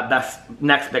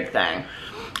next big thing.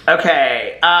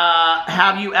 Okay,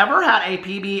 have you ever had a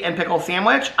PB and pickle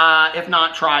sandwich? If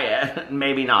not, try it.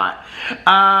 Maybe not.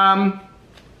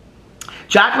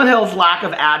 Jaclyn Hill's lack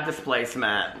of ad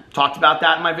displacement. Talked about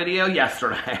that in my video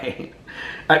yesterday.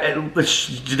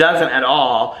 She doesn't at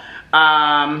all.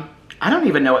 I don't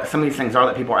even know what some of these things are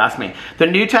that people are asking me. The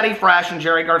new Teddy Fresh and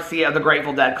Jerry Garcia of the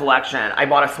Grateful Dead collection. I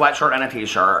bought a sweatshirt and a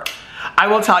t-shirt. I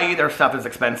will tell you their stuff is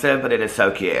expensive, but it is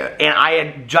so cute. And I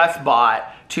had just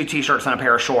bought 2 t-shirts and a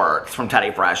pair of shorts from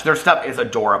Teddy Fresh. Their stuff is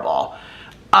adorable.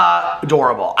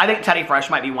 Adorable. I think Teddy Fresh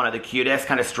might be one of the cutest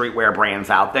kind of streetwear brands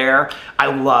out there. I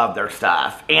love their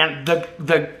stuff. And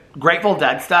the Grateful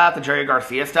Dead stuff, the Jerry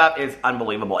Garcia stuff is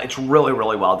unbelievable. It's really,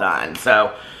 really well done.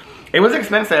 So it was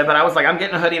expensive, but I was like, I'm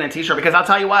getting a hoodie and a t-shirt, because I'll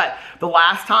tell you what, the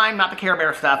last time, not the Care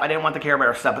Bear stuff, I didn't want the Care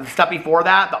Bear stuff, but the stuff before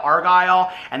that, the Argyle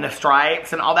and the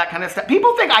stripes and all that kind of stuff.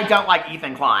 People think I don't like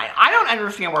Ethan Klein. I don't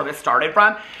understand where this started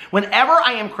from. Whenever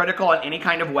I am critical in any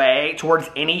kind of way towards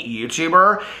any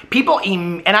YouTuber, people,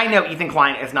 and I know Ethan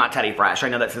Klein is not Teddy Fresh. I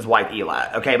know that's his wife,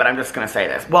 Ela, okay, but I'm just going to say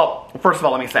this. Well, first of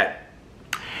all, let me say,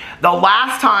 the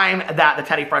last time that the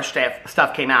Teddy Fresh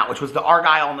stuff came out, which was the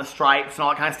Argyle and the stripes and all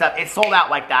that kind of stuff, it sold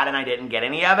out like that and I didn't get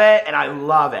any of it, and I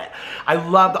love it. I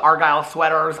love the Argyle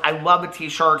sweaters. I love the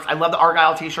t-shirts. I love the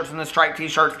Argyle t-shirts and the striped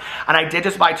t-shirts, and I did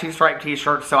just buy 2 striped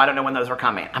t-shirts, so I don't know when those are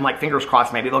coming. I'm like, fingers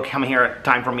crossed, maybe they'll come here in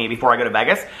time for me before I go to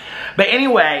Vegas. But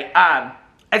anyway,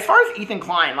 as far as Ethan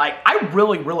Klein, like, I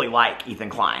really, really like Ethan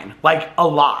Klein. Like, a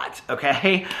lot,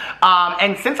 okay?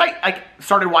 And since I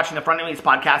started watching the Front Enemies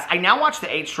podcast, I now watch the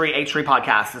H3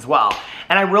 podcast as well.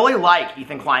 And I really like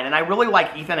Ethan Klein. And I really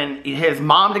like Ethan and his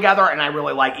mom together. And I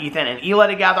really like Ethan and Ela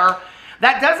together.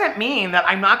 That doesn't mean that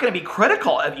I'm not going to be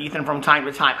critical of Ethan from time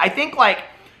to time. I think, like,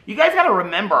 you guys got to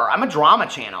remember, I'm a drama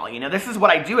channel. You know, this is what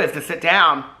I do, is to sit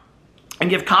down and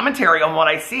give commentary on what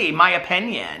I see, my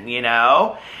opinion, you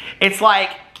know? It's like,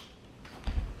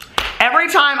 every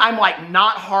time I'm like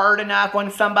not hard enough on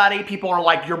somebody, people are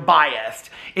like, you're biased.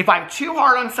 If I'm too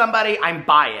hard on somebody, I'm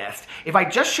biased. If I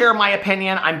just share my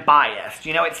opinion, I'm biased.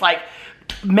 You know, it's like,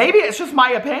 maybe it's just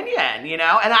my opinion, you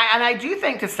know? And I do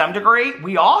think to some degree,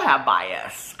 we all have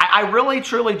bias. I really,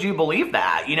 truly do believe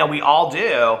that. You know, we all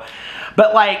do.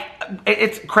 But like,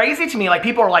 it's crazy to me. Like,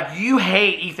 people are like, you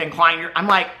hate Ethan Klein. I'm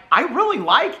like, I really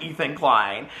like Ethan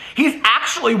Klein. He's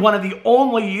actually one of the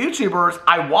only YouTubers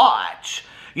I watch.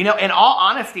 You know, in all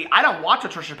honesty, I don't watch a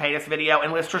Trisha Paytas video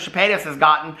unless Trisha Paytas has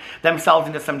gotten themselves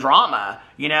into some drama,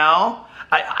 you know?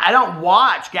 I don't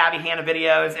watch Gabby Hanna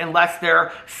videos unless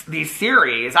they're these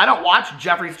series. I don't watch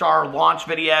Jeffree Star launch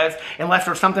videos unless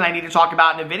there's something I need to talk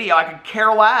about in a video. I could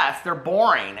care less. They're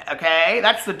boring, okay?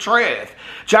 That's the truth.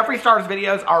 Jeffree Star's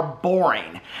videos are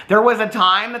boring. There was a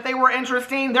time that they were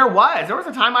interesting. There was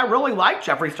a time I really liked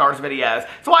Jeffree Star's videos.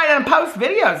 That's why I don't post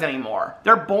videos anymore.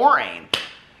 They're boring.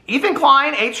 Ethan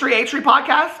Klein, H3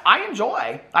 podcast, I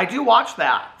enjoy. I do watch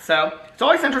that. So, it's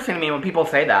always interesting to me when people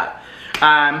say that.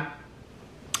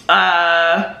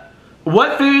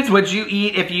 What foods would you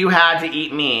eat if you had to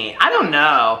eat meat? I don't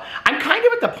know. I'm kind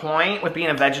of at the point with being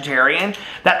a vegetarian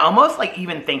that almost like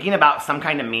even thinking about some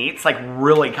kind of meats like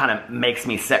really kind of makes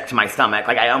me sick to my stomach.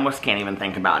 Like I almost can't even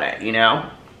think about it, you know?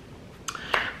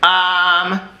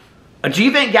 Do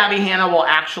you think Gabby Hanna will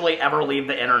actually ever leave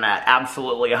the internet?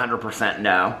 Absolutely 100%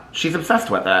 no. She's obsessed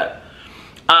with it.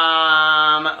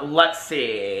 Let's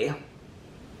see.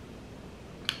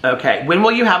 Okay, when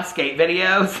will you have skate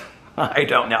videos? I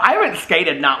don't know. I haven't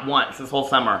skated not once this whole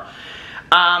summer.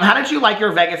 How did you like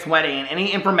your Vegas wedding?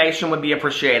 Any information would be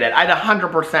appreciated. I'd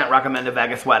 100% recommend a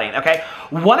Vegas wedding, okay?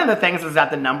 One of the things is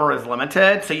that the number is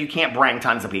limited, so you can't bring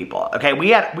tons of people, okay? We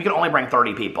could only bring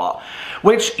 30 people,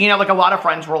 which, you know, like a lot of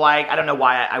friends were like, I don't know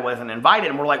why I wasn't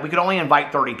invited, and we're like, we could only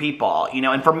invite 30 people, you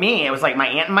know? And for me, it was like my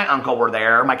aunt and my uncle were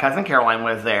there, my cousin Caroline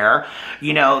was there,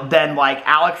 you know, then like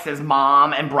Alex's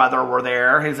mom and brother were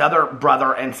there, his other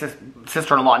brother and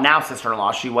sister-in-law, now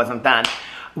sister-in-law, she wasn't then,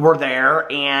 were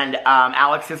there, and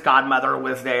Alex's godmother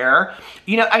was there.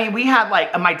 You know, I mean, we had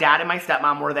like, my dad and my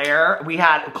stepmom were there. We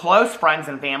had close friends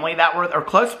and family that were, or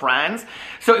close friends.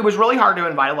 So it was really hard to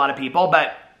invite a lot of people,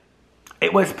 but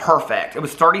it was perfect. It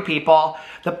was 30 people.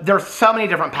 There's so many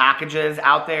different packages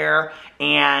out there.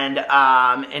 And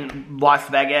in Las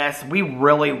Vegas, we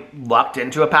really lucked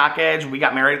into a package. We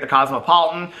got married at the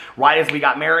Cosmopolitan. Right as we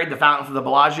got married, the fountains of the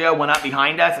Bellagio went up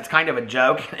behind us. It's kind of a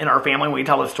joke in our family when we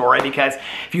tell the story, because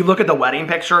if you look at the wedding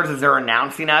pictures as they're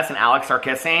announcing us and Alex are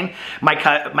kissing, my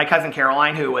cousin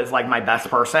Caroline, who was like my best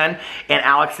person, and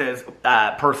Alex's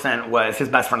person was his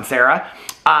best friend Sarah.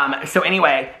 So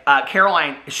anyway,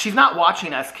 Caroline, she's not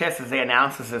watching us kiss as they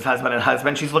announce us as husband and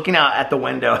husband. She's looking out at the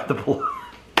window at the pool.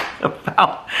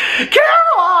 Caroline!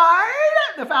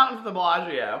 The fountains of the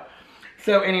Bellagio.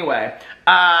 So anyway,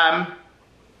 and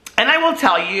I will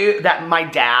tell you that my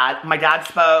dad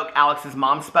spoke, Alex's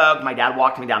mom spoke, my dad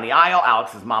walked me down the aisle,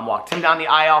 Alex's mom walked him down the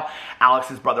aisle,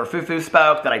 Alex's brother Fufu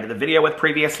spoke, that I did the video with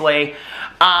previously.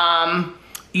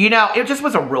 You know, it just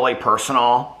was a really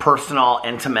personal,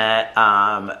 intimate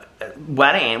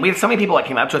wedding. We had so many people that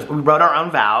came up to us. We wrote our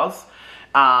own vows.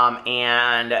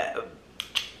 And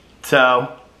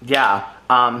so, yeah.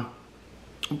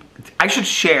 I should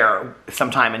share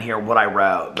sometime in here what I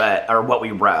wrote, or what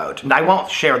we wrote. I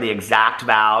won't share the exact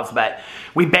vows, but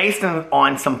we based them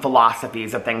on some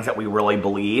philosophies of things that we really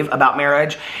believe about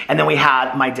marriage. And then we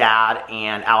had my dad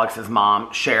and Alex's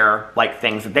mom share like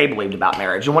things that they believed about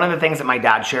marriage. And one of the things that my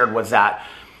dad shared was that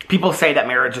people say that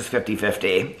marriage is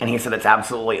 50-50. And he said it's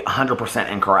absolutely 100%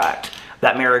 incorrect.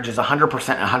 That marriage is 100%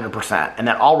 100%, and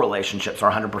that all relationships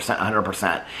are 100%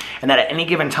 100%, and that at any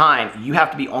given time, you have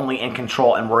to be only in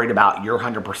control and worried about your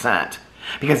 100%,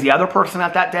 because the other person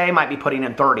at that day might be putting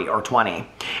in 30 or 20, and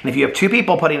if you have two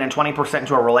people putting in 20%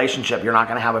 into a relationship, you're not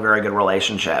going to have a very good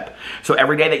relationship. So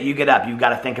every day that you get up, you've got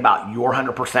to think about your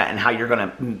 100% and how you're going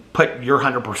to put your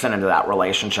 100% into that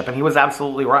relationship, and he was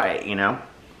absolutely right, you know.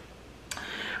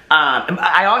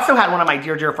 I also had one of my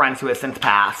dear friends who has since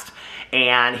passed,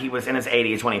 and he was in his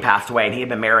 80s when he passed away, and he had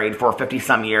been married for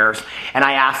 50-some years. And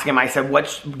I asked him, I said,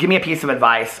 give me a piece of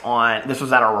advice on, this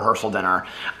was at our rehearsal dinner,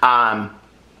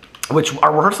 which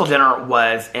our rehearsal dinner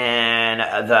was in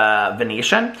the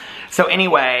Venetian. So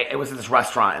anyway, it was at this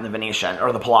restaurant in the Venetian,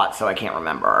 or the Palazzo, I can't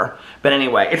remember. But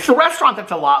anyway, it's a restaurant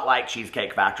that's a lot like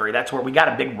Cheesecake Factory. That's where we got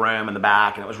a big room in the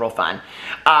back, and it was real fun.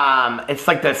 It's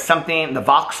like the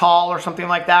Vauxhall or something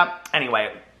like that.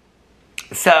 Anyway,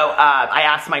 so I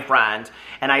asked my friend,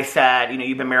 and I said, you know,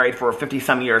 you've been married for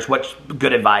 50-some years. What's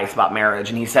good advice about marriage?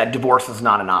 And he said, divorce is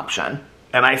not an option.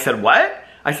 And I said, what?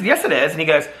 I said, yes, it is. And he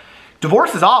goes,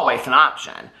 divorce is always an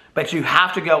option, but you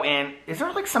have to go in. Is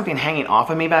there like something hanging off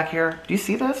of me back here? Do you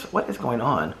see this? What is going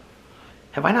on?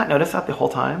 Have I not noticed that the whole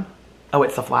time? Oh,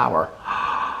 it's the flower.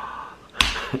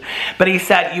 But he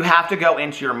said, you have to go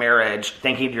into your marriage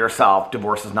thinking to yourself,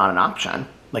 divorce is not an option.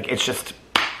 Like,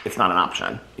 it's not an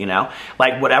option, you know?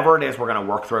 Like, whatever it is, we're going to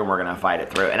work through and we're going to fight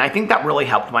it through. And I think that really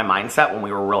helped my mindset when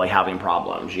we were really having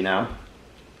problems, you know?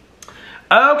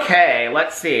 Okay,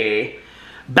 let's see.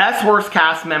 Best worst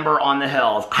cast member on The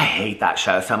Hills. I hate that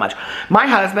show so much. My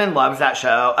husband loves that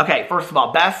show. Okay, first of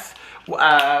all, best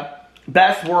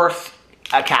worst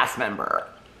cast member.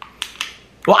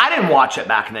 Well, I didn't watch it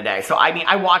back in the day. So, I mean,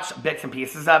 I watched bits and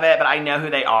pieces of it, but I know who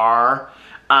they are.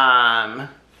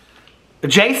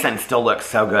 Jason still looks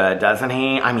so good, doesn't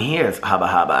he? I mean, he is hubba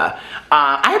hubba.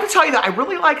 I have to tell you that I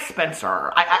really like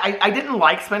Spencer. I didn't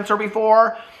like Spencer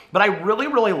before, but I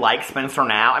really like Spencer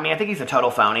now. I mean, I think he's a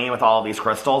total phony with all of these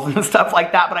crystals and stuff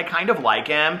like that, but I kind of like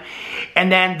him.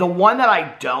 And then the one that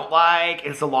I don't like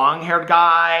is the long-haired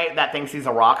guy that thinks he's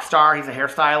a rock star. He's a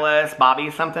hairstylist.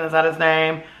 Bobby something, is that his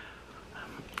name?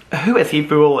 Who is he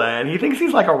fooling? He thinks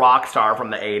he's like a rock star from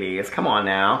the 80s. Come on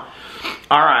now.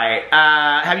 All right.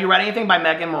 Have you read anything by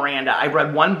Megan Miranda? I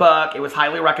read one book. It was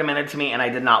highly recommended to me, and I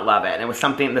did not love it. And it was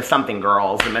the Something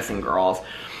Girls, the Missing Girls.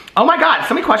 Oh my God,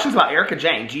 so many questions about Erica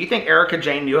Jane. Do you think Erica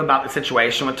Jane knew about the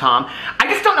situation with Tom? I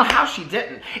just don't know how she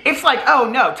didn't. It's like, oh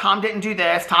no, Tom didn't do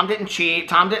this, Tom didn't cheat,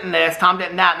 Tom didn't this, Tom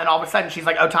didn't that, and then all of a sudden she's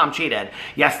like, oh, Tom cheated.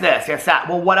 Yes this, yes that.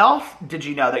 Well, what else did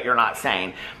you know that you're not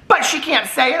saying? But she can't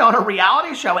say it on a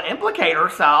reality show and implicate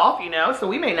herself, you know, so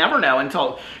we may never know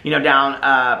until, you know, down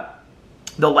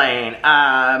the lane.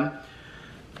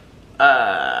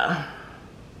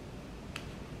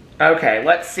 Okay,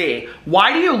 let's see.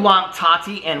 Why do you lump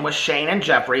Tati in with Shane and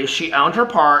Jeffree? She owned her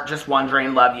part, just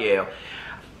wondering, love you.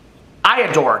 I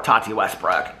adore Tati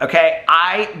Westbrook, okay?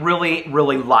 I really,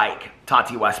 really like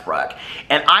Tati Westbrook.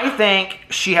 And I think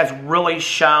she has really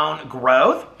shown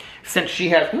growth since she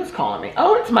has, who's calling me?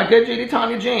 Oh, it's my good Judy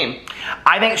Tanya Jean.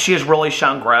 I think she has really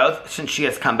shown growth since she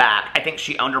has come back. I think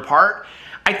she owned her part.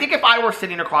 I think if I were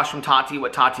sitting across from Tati,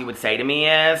 what Tati would say to me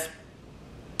is,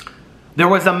 there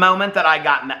was a moment that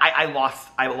I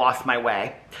lost my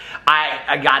way.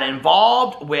 I got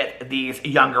involved with these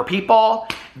younger people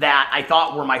that I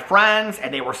thought were my friends,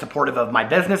 and they were supportive of my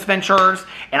business ventures,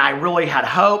 and I really had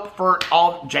hope for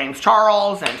all James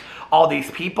Charles and all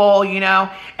these people, you know,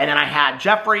 and then I had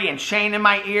Jeffree and Shane in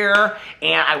my ear,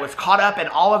 and I was caught up in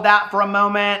all of that for a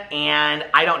moment, and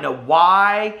I don't know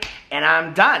why, and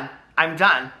I'm done. I'm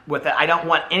done with it. I don't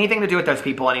want anything to do with those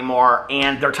people anymore,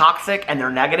 and they're toxic and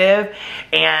they're negative,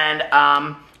 and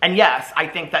yes, I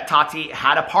think that Tati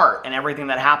had a part in everything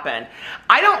that happened.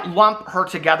 I don't lump her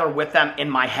together with them in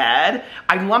my head.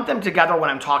 I lump them together when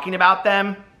I'm talking about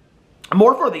them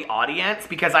more for the audience,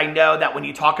 because I know that when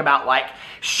you talk about like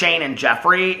Shane and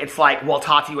Jeffree, it's like, well,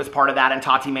 Tati was part of that and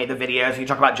Tati made the videos. You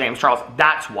talk about James Charles,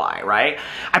 that's why, right?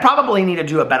 I probably need to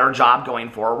do a better job going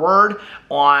forward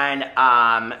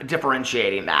on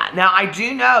differentiating that. Now, I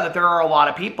do know that there are a lot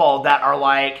of people that are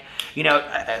like, you know,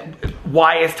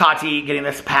 why is Tati getting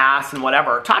this pass and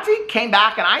whatever. Tati came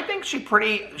back, and I think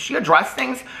she addressed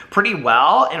things pretty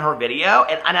well in her video,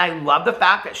 and I love the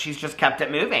fact that she's just kept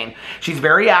it moving. She's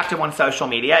very active on social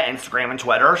media, Instagram and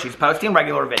Twitter. She's posting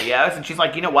regular videos, and she's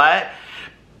like, you know what?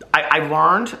 I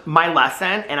learned my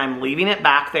lesson, and I'm leaving it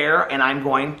back there, and I'm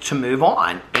going to move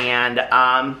on. And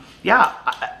yeah,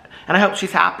 and I hope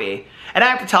she's happy. And I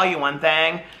have to tell you one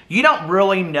thing. You don't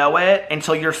really know it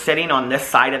until you're sitting on this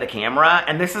side of the camera.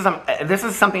 And this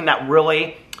is something that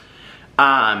really,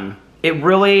 it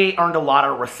really earned a lot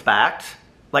of respect.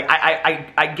 Like,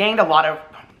 I gained a lot of,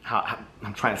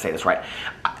 I'm trying to say this right.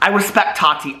 I respect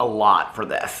Tati a lot for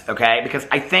this, okay? Because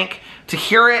I think to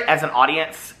hear it as an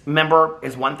audience member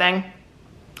is one thing.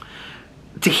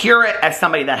 To hear it as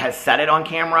somebody that has said it on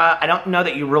camera, I don't know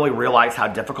that you really realize how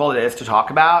difficult it is to talk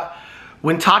about.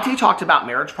 When Tati talked about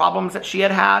marriage problems that she had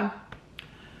had,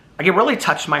 like, it really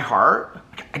touched my heart.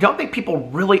 I don't think people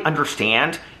really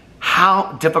understand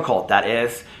how difficult that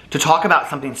is to talk about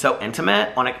something so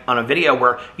intimate on a video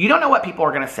where you don't know what people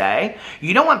are going to say.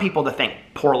 You don't want people to think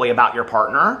poorly about your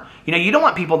partner. You know, you don't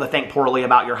want people to think poorly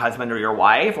about your husband or your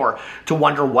wife, or to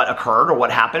wonder what occurred or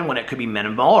what happened, when it could be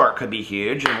minimal or it could be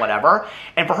huge and whatever.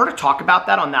 And for her to talk about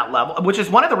that on that level, which is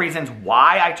one of the reasons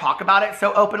why I talk about it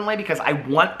so openly, because I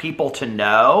want people to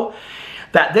know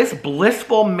that this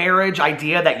blissful marriage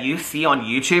idea that you see on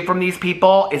YouTube from these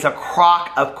people is a crock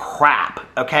of crap,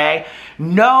 okay?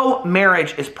 No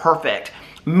marriage is perfect.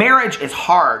 Marriage is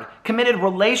hard. Committed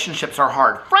relationships are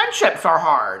hard. Friendships are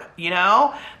hard, you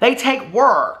know? They take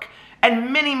work.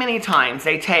 And many, many times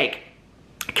they take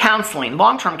counseling,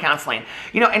 long-term counseling,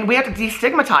 you know, and we have to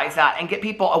destigmatize that and get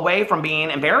people away from being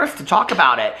embarrassed to talk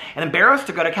about it, and embarrassed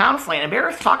to go to counseling, and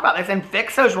embarrassed to talk about this, and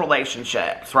fix those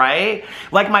relationships, right?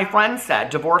 Like my friend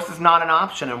said, divorce is not an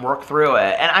option, and work through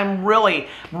it. And I'm really,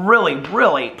 really,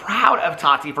 really proud of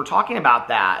Tati for talking about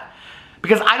that.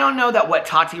 Because I don't know that what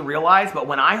Tati realized, but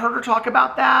when I heard her talk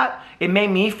about that, it made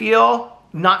me feel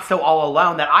not so all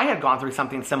alone, that I had gone through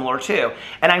something similar too.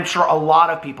 And I'm sure a lot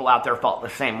of people out there felt the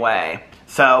same way.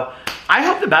 So I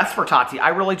hope the best for Tati. I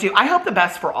really do. I hope the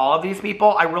best for all of these people.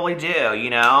 I really do, you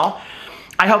know.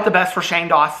 I hope the best for Shane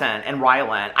Dawson and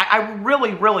Rylan. I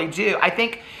really, really do. I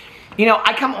think, you know,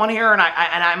 I come on here and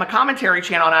I'm a commentary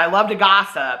channel, and I love to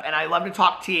gossip, and I love to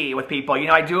talk tea with people. You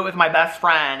know, I do it with my best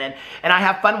friend, and I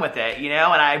have fun with it, you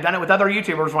know, and I've done it with other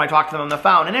YouTubers when I talk to them on the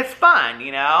phone, and it's fun,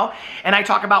 you know, and I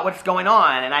talk about what's going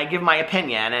on, and I give my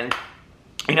opinion, and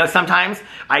you know, sometimes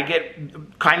I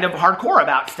get kind of hardcore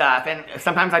about stuff, and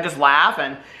sometimes I just laugh,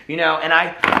 and, you know, and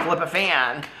I flip a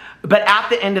fan. But at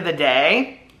the end of the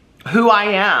day, who I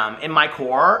am in my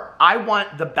core, I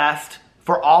want the best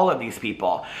for all of these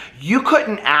people. You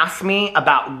couldn't ask me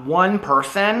about one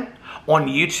person on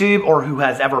YouTube or who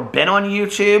has ever been on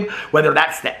YouTube, whether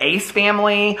that's the Ace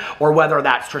family, or whether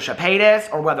that's Trisha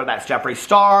Paytas, or whether that's Jeffree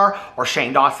Star, or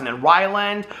Shane Dawson and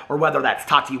Ryland, or whether that's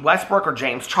Tati Westbrook, or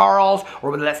James Charles,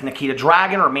 or whether that's Nikita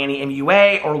Dragon, or Manny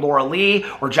MUA, or Laura Lee,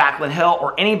 or Jaclyn Hill,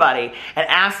 or anybody, and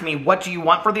ask me, what do you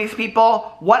want for these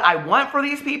people? What I want for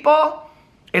these people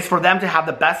is for them to have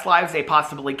the best lives they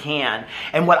possibly can.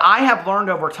 And what I have learned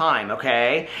over time,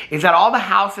 okay, is that all the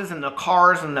houses and the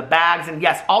cars and the bags, and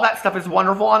yes, all that stuff is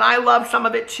wonderful, and I love some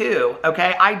of it too,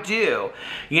 okay? I do.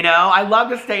 You know, I love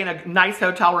to stay in a nice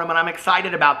hotel room, and I'm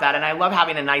excited about that, and I love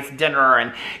having a nice dinner,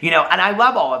 and, you know, and I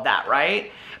love all of that,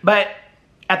 right? But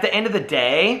at the end of the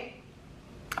day,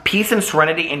 peace and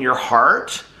serenity in your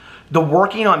heart, the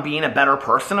working on being a better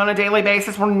person on a daily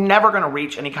basis, we're never going to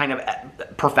reach any kind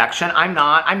of perfection.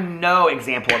 I'm no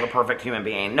example of a perfect human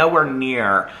being. Nowhere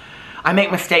near. I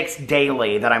make mistakes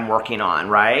daily that I'm working on,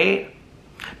 right?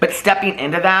 But stepping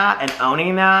into that and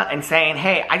owning that and saying,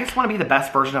 hey, I just want to be the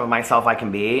best version of myself I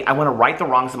can be. I want to right the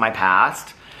wrongs of my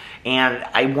past. And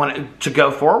I want to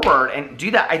go forward and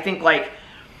do that. I think, like,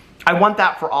 I want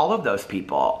that for all of those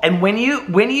people. And when you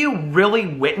really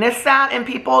witness that in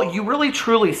people, you really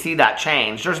truly see that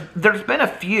change. There's been a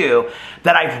few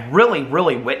that I've really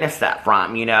witnessed that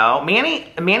from, you know.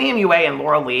 Manny MUA and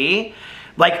Laura Lee,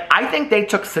 like, I think they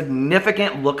took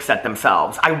significant looks at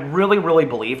themselves. I really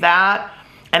believe that.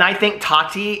 And I think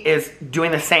Tati is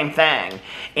doing the same thing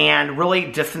and really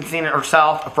distancing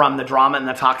herself from the drama and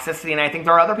the toxicity. And I think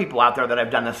there are other people out there that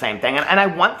have done the same thing. And I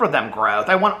want for them growth.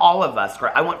 I want all of us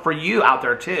growth. I want for you out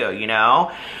there too, you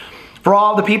know? For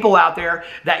all the people out there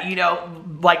that, you know,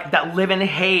 like, that live in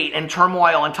hate and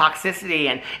turmoil and toxicity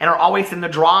and are always in the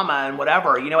drama and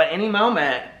whatever, you know, at any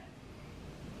moment,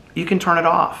 you can turn it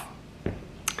off.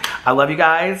 I love you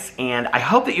guys, and I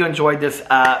hope that you enjoyed this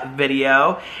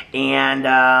video, and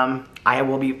I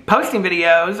will be posting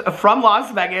videos from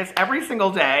Las Vegas every single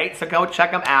day, so go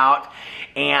check them out.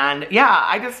 And yeah,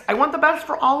 I want the best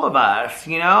for all of us,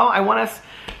 you know? I want us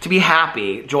to be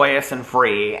happy, joyous, and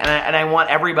free, and I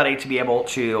want everybody to be able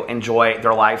to enjoy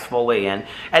their lives fully, and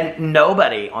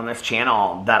nobody on this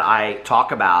channel that I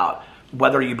talk about,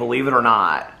 whether you believe it or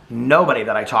not, nobody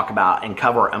that I talk about and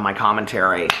cover in my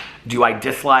commentary do I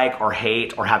dislike or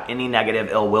hate or have any negative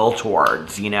ill will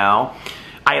towards, you know?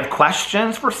 I have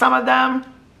questions for some of them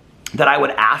that I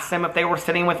would ask them if they were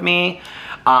sitting with me.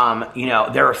 You know,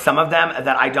 there are some of them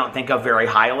that I don't think of very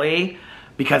highly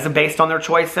because of based on their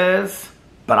choices,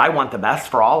 but I want the best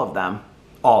for all of them.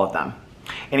 All of them.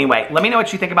 Anyway, let me know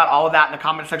what you think about all of that in the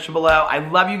comment section below. I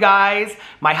love you guys.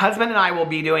 My husband and I will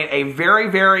be doing a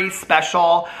very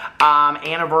special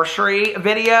anniversary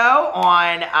video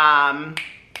on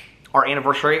our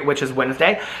anniversary, which is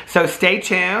Wednesday. So stay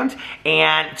tuned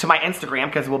and to my Instagram,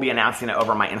 because we'll be announcing it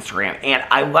over my Instagram. And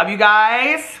I love you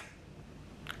guys,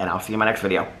 and I'll see you in my next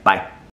video. Bye.